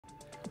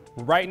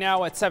Right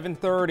now at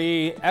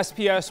 7:30,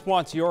 SPS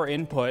wants your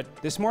input.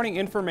 This morning,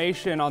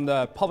 information on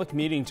the public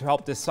meeting to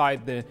help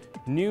decide the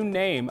new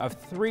name of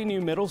 3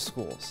 new middle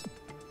schools.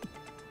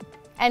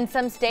 And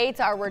some states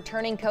are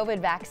returning COVID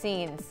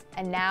vaccines.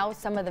 And now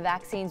some of the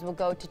vaccines will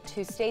go to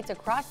 2 states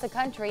across the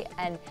country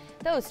and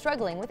those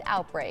struggling with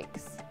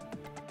outbreaks.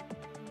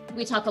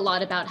 We talk a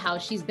lot about how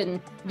she's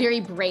been very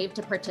brave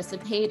to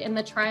participate in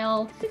the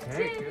trial.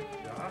 Hey, good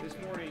job. This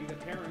morning, the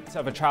parents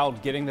of a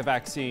child getting the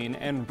vaccine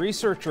and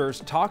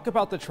researchers talk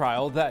about the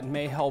trial that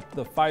may help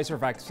the Pfizer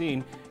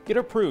vaccine get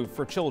approved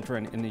for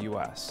children in the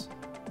U.S.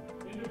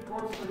 And of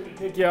course, we're going to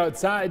take you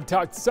outside,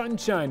 talk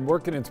sunshine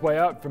working its way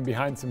out from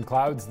behind some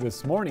clouds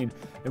this morning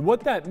and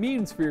what that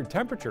means for your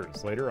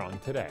temperatures later on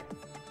today.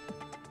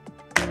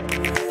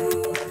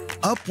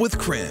 Up with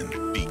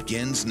KREM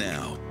begins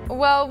now.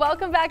 Well,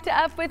 welcome back to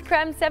Up with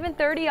KREM,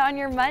 7:30 on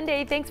your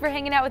Monday. Thanks for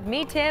hanging out with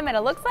me, Tim. And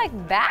it looks like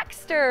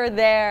Baxter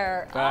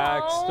there.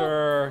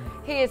 Baxter.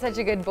 Oh, he is such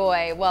a good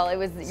boy. Well, it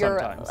was your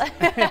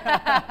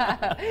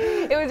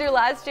it was your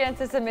last chance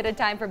to submit a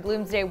time for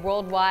Bloomsday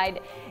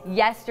Worldwide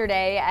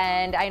yesterday.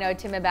 And I know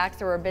Tim and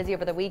Baxter were busy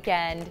over the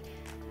weekend.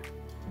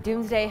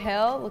 Doomsday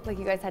Hill, looked like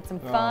you guys had some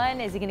fun.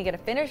 Is he going to get a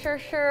finisher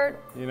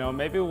shirt? You know,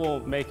 maybe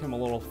we'll make him a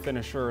little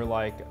finisher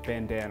like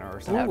bandana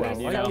or something. That would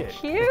be so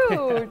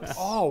cute.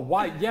 Oh,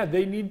 why? Yeah,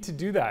 they need to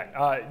do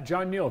that.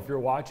 John Neal, if you're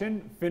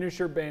watching,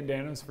 finisher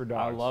bandanas for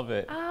dogs. I love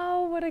it.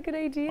 Oh, what a good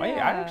idea. I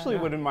actually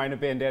wouldn't mind a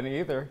bandana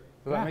either.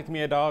 Does that make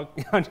me a dog?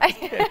 I'm just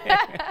kidding.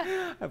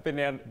 A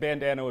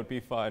bandana would be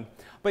fun.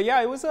 But yeah,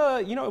 it was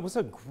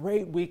a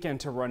great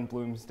weekend to run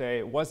Bloomsday.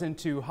 It wasn't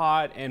too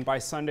hot, and by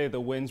Sunday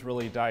the winds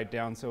really died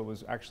down, so it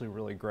was actually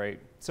really great.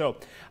 So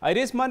it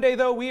is Monday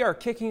though. We are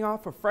kicking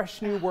off a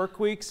fresh new work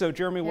week. So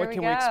Jeremy, what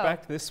can we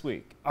expect this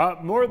week?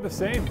 More of the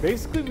same.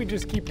 Basically, we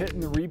just keep hitting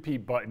the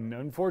repeat button.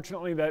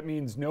 Unfortunately, that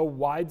means no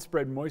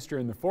widespread moisture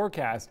in the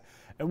forecast.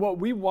 And what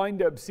we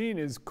wind up seeing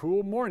is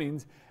cool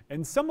mornings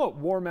and somewhat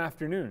warm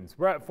afternoons.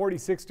 We're at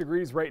 46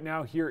 degrees right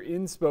now here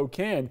in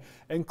Spokane,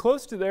 and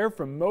close to there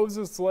from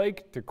Moses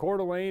Lake to Coeur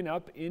d'Alene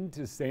up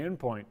into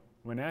Sandpoint.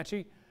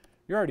 Wenatchee,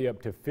 you're already up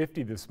to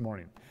 50 this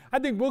morning. I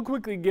think we'll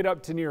quickly get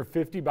up to near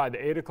 50 by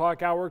the 8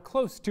 o'clock hour,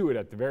 close to it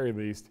at the very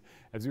least,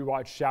 as we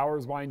watch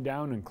showers wind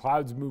down and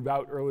clouds move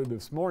out early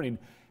this morning.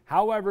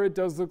 However, it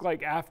does look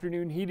like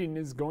afternoon heating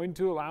is going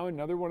to allow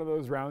another one of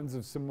those rounds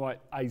of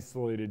somewhat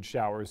isolated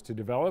showers to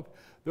develop.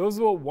 Those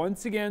will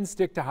once again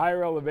stick to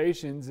higher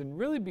elevations and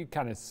really be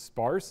kind of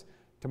sparse.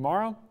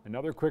 Tomorrow,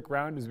 another quick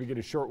round as we get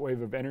a short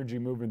wave of energy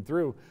moving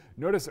through.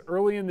 Notice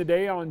early in the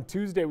day on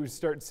Tuesday, we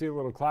start to see a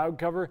little cloud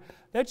cover.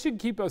 That should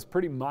keep us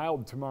pretty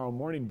mild tomorrow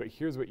morning, but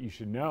here's what you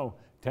should know.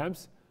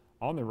 Temps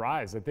on the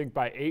rise. I think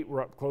by 8,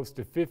 we're up close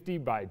to 50.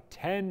 By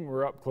 10,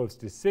 we're up close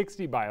to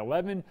 60. By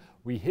 11,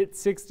 we hit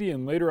 60.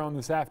 And later on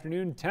this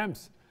afternoon,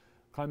 temps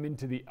climb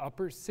into the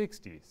upper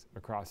 60s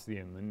across the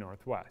inland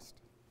Northwest.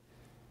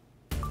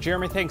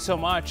 Jeremy, thanks so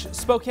much.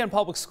 Spokane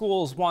Public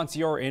Schools wants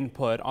your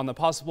input on the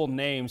possible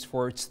names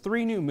for its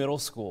 3 new middle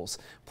schools,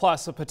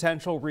 plus a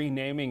potential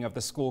renaming of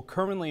the school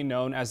currently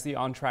known as the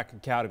On Track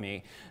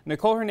Academy.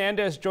 Nicole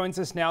Hernandez joins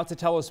us now to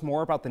tell us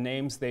more about the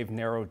names they've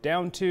narrowed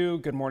down to.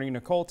 Good morning,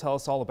 Nicole. Tell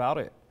us all about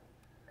it.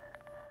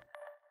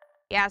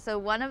 Yeah, so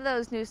one of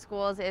those new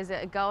schools is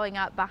going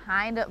up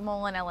behind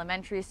Mullen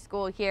Elementary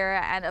School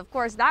here. And of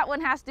course, that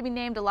one has to be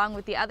named along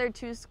with the other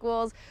 2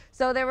 schools.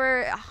 So there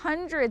were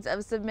hundreds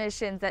of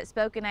submissions that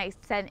Spokane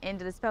sent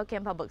into the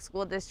Spokane Public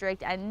School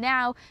District. And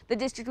now the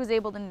district was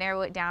able to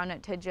narrow it down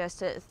to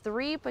just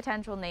 3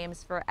 potential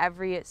names for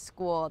every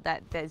school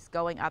that is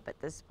going up at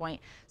this point.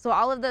 So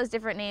all of those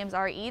different names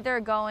are either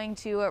going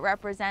to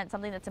represent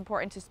something that's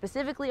important to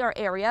specifically our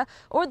area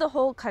or the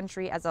whole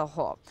country as a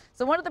whole.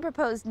 So one of the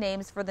proposed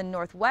names for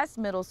the Northwest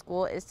Middle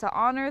School is to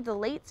honor the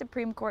late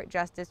Supreme Court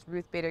Justice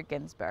Ruth Bader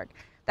Ginsburg.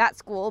 That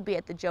school will be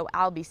at the Joe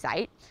Albee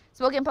site.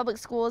 Spokane Public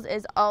Schools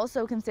is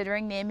also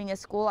considering naming a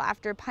school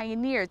after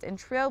pioneers and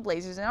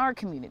trailblazers in our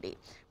community.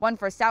 One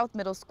for South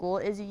Middle School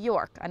is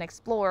York, an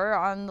explorer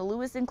on the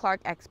Lewis and Clark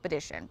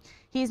expedition.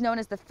 He's known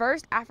as the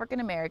first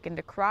African American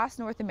to cross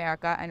North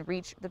America and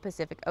reach the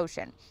Pacific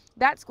Ocean.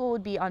 That school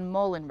would be on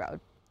Mullen Road.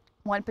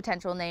 One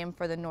potential name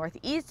for the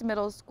Northeast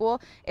Middle School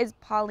is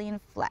Pauline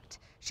Flett.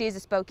 She is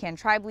a Spokane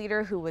tribe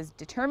leader who was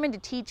determined to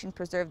teach and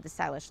preserve the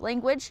Salish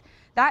language.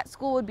 That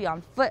school would be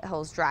on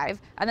Foothills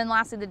Drive. And then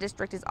lastly, the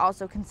district is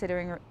also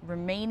considering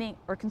renaming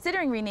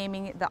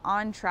the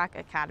On Track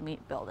Academy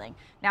building.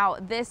 Now,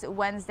 this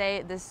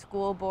Wednesday, the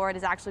school board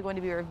is actually going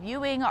to be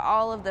reviewing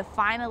all of the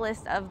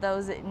finalists of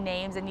those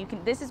names. And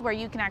this is where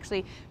you can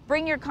actually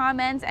bring your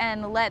comments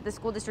and let the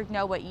school district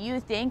know what you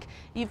think.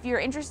 If you're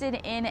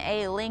interested in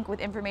a link with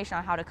information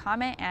on how to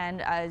comment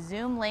and a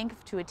Zoom link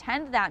to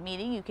attend that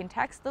meeting, you can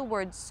text the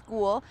word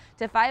school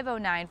to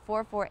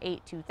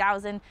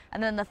 509-448-2000.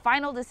 And then the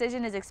final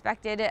decision is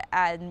expected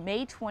on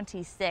May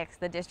 26th.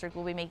 The district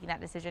will be making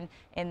that decision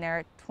in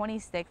their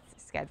 26th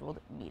scheduled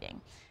meeting.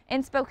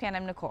 In Spokane,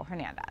 I'm Nicole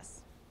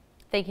Hernandez.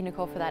 Thank you,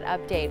 Nicole, for that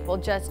update. Well,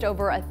 just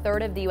over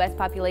 1/3 of the U.S.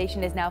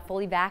 population is now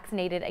fully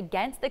vaccinated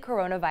against the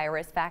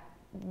coronavirus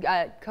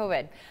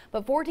COVID.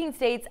 But 14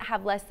 states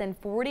have less than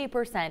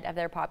 40% of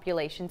their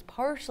populations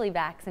partially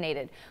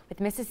vaccinated, with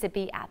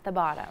Mississippi at the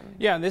bottom.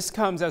 Yeah, and this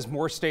comes as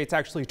more states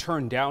actually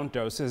turn down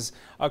doses.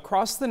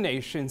 Across the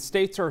nation,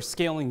 states are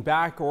scaling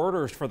back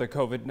orders for the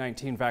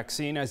COVID-19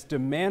 vaccine as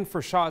demand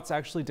for shots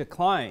actually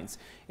declines,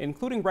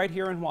 including right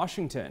here in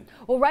Washington.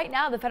 Well, right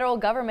now, the federal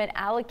government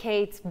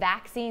allocates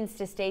vaccines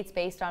to states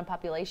based on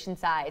population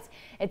size.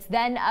 It's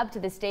then up to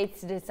the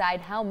states to decide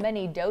how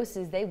many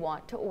doses they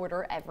want to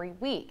order every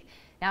week.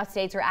 Now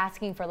states are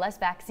asking for less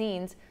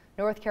vaccines.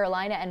 North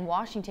Carolina and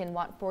Washington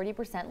want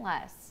 40%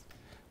 less.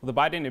 The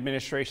Biden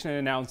administration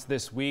announced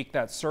this week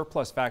that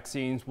surplus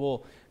vaccines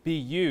will be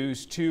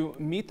used to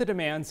meet the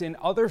demands in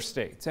other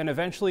states, and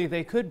eventually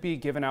they could be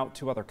given out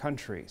to other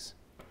countries.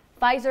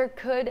 Pfizer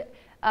could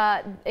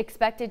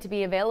expected to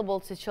be available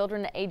to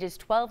children ages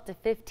 12 to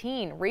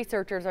 15.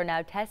 Researchers are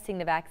now testing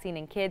the vaccine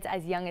in kids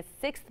as young as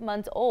 6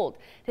 months old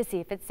to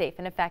see if it's safe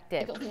and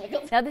effective.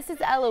 Now, this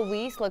is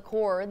Eloise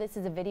LaCour. This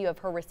is a video of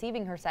her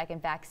receiving her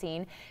second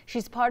vaccine.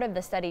 She's part of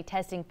the study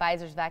testing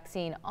Pfizer's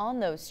vaccine on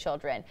those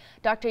children.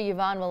 Dr.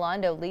 Yvonne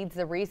Rolando leads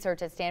the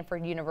research at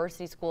Stanford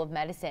University School of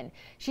Medicine.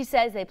 She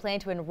says they plan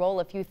to enroll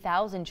a few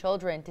thousand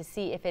children to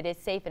see if it is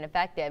safe and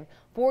effective.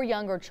 For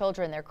younger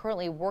children, they're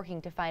currently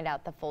working to find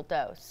out the full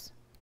dose.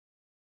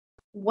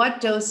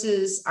 What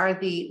doses are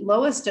the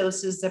lowest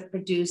doses that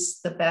produce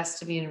the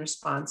best immune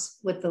response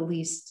with the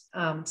least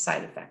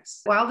side effects?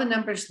 While the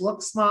numbers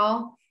look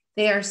small,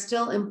 they are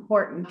still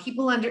important.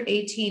 People under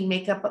 18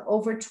 make up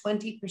over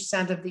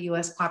 20% of the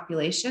US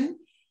population.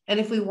 And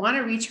if we want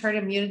to reach herd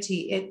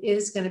immunity, it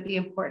is going to be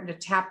important to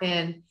tap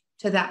in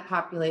to that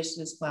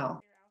population as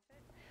well.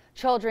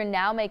 Children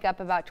now make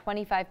up about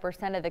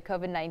 25% of the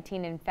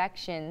COVID-19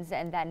 infections,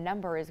 and that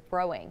number is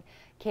growing.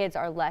 Kids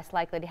are less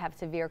likely to have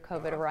severe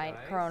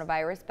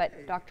coronavirus,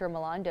 but Dr.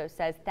 Rolando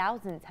says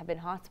thousands have been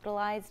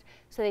hospitalized,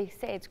 so they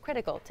say it's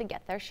critical to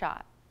get their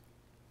shot.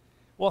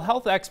 Well,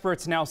 health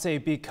experts now say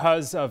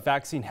because of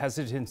vaccine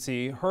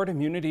hesitancy, herd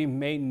immunity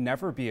may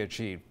never be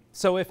achieved.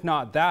 So if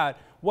not that,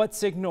 what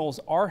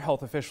signals are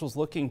health officials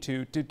looking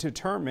to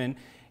determine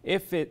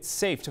if it's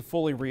safe to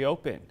fully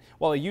reopen?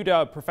 Well, a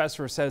UW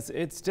professor says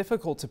it's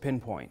difficult to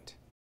pinpoint.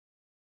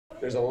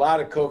 There's a lot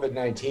of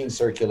COVID-19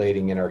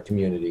 circulating in our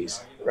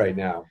communities right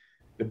now.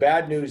 The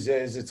bad news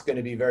is it's going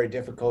to be very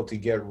difficult to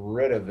get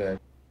rid of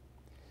it.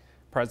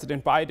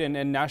 President Biden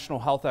and national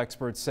health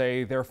experts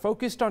say they're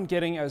focused on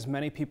getting as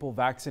many people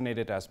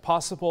vaccinated as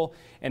possible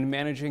and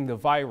managing the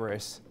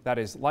virus that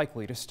is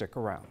likely to stick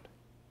around.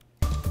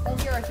 Well,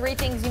 here are 3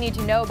 things you need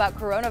to know about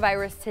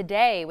coronavirus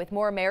today. With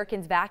more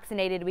Americans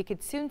vaccinated, we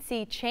could soon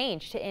see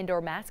change to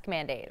indoor mask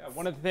mandates.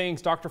 One of the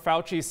things Dr.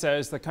 Fauci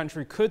says the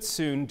country could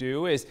soon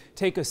do is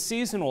take a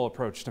seasonal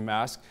approach to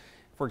masks.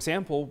 For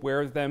example,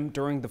 wear them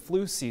during the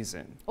flu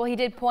season. Well, he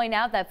did point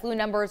out that flu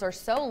numbers are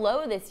so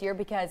low this year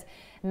because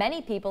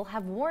many people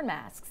have worn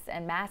masks,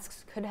 and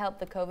masks could help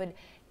the COVID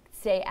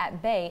stay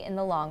at bay in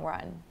the long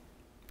run.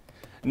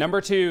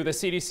 Number 2, the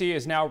CDC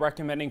is now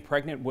recommending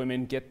pregnant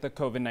women get the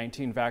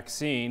COVID-19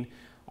 vaccine.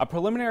 A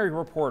preliminary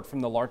report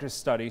from the largest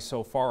study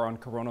so far on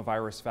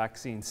coronavirus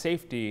vaccine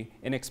safety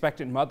in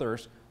expectant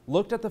mothers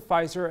looked at the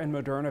Pfizer and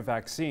Moderna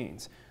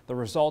vaccines. The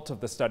result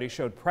of the study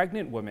showed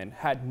pregnant women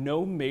had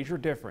no major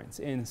difference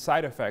in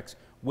side effects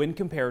when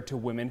compared to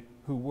women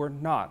who were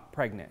not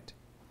pregnant.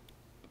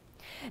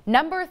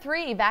 Number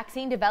 3,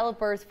 vaccine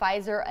developers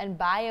Pfizer and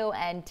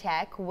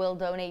BioNTech will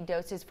donate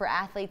doses for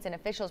athletes and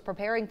officials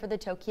preparing for the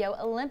Tokyo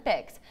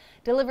Olympics.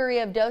 Delivery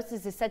of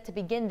doses is set to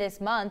begin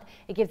this month.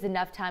 It gives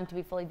enough time to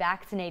be fully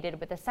vaccinated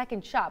with a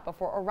second shot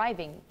before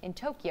arriving in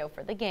Tokyo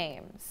for the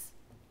games.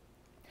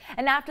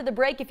 And after the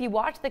break, if you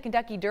watched the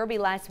Kentucky Derby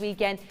last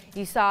weekend,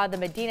 you saw the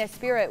Medina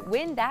Spirit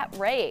win that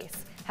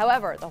race.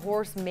 However, the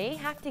horse may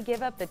have to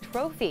give up the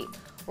trophy.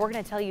 We're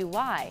going to tell you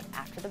why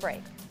after the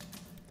break.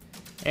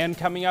 And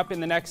coming up in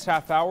the next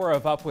half hour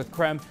of Up with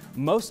KREM,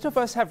 most of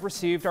us have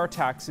received our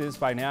taxes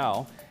by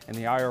now, and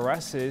the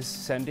IRS is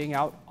sending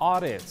out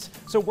audits.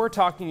 So we're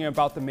talking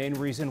about the main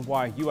reason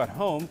why you at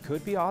home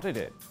could be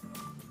audited.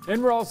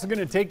 And we're also going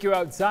to take you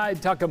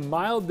outside, talk a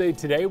mild day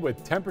today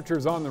with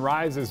temperatures on the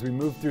rise as we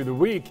move through the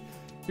week.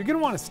 You're going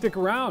to want to stick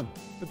around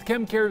with the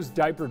ChemCare's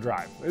diaper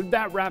drive.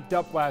 That wrapped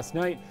up last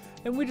night,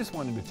 and we just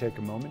wanted to take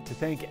a moment to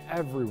thank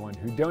everyone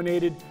who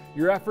donated.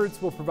 Your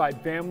efforts will provide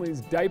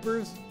families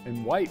diapers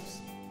and wipes.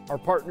 Our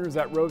partners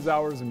at Rose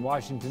Hours and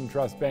Washington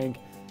Trust Bank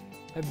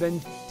have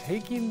been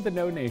taking the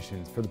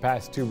donations for the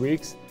past 2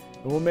 weeks,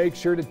 and we'll make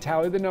sure to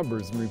tally the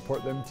numbers and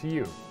report them to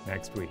you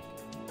next week.